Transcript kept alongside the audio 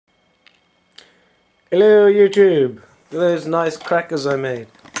Hello YouTube! Look at those nice crackers I made.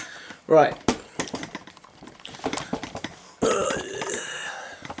 Right.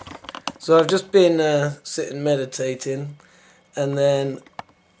 So I've just been sitting meditating, and then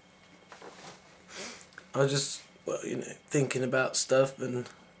I was just, thinking about stuff, and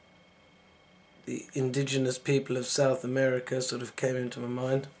the indigenous people of South America sort of came into my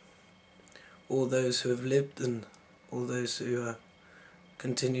mind. All those who have lived and all those who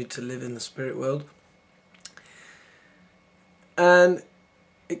continue to live in the spirit world. And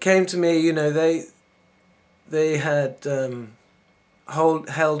it came to me, they had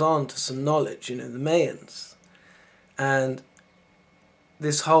held on to some knowledge, the Mayans, and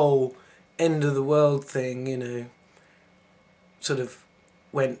this whole end of the world thing, sort of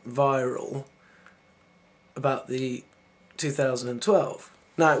went viral about the 2012.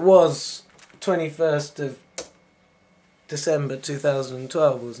 Now it was 21st of December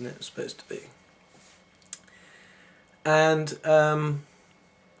 2012, wasn't it? It was supposed to be. And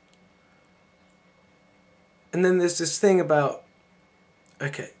then there's this thing about,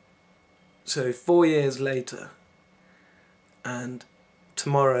 okay, so 4 years later, and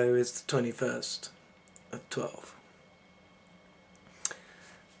tomorrow is the 21st of 12.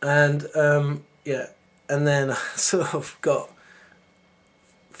 And yeah, and then I sort of got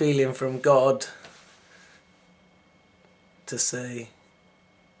feeling from God to say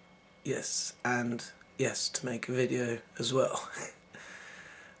yes, and yes, to make a video as well.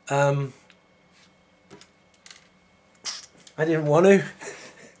 I didn't want to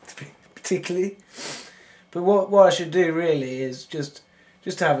particularly, but what I should do really is just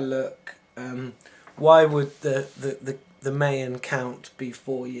have a look. Why would the Mayan count be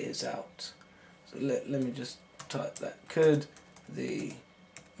 4 years out? So let me just type that. Could the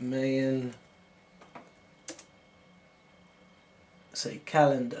Mayan, say,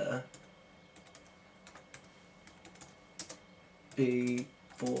 calendar be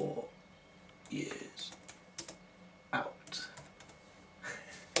 4 years out?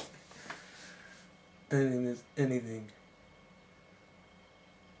 Don't think there's anything.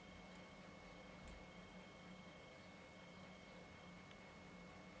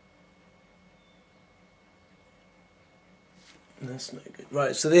 That's no good.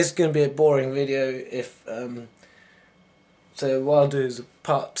 Right, so this is going to be a boring video if so what I'll do is a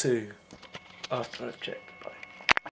part 2 after I've checked.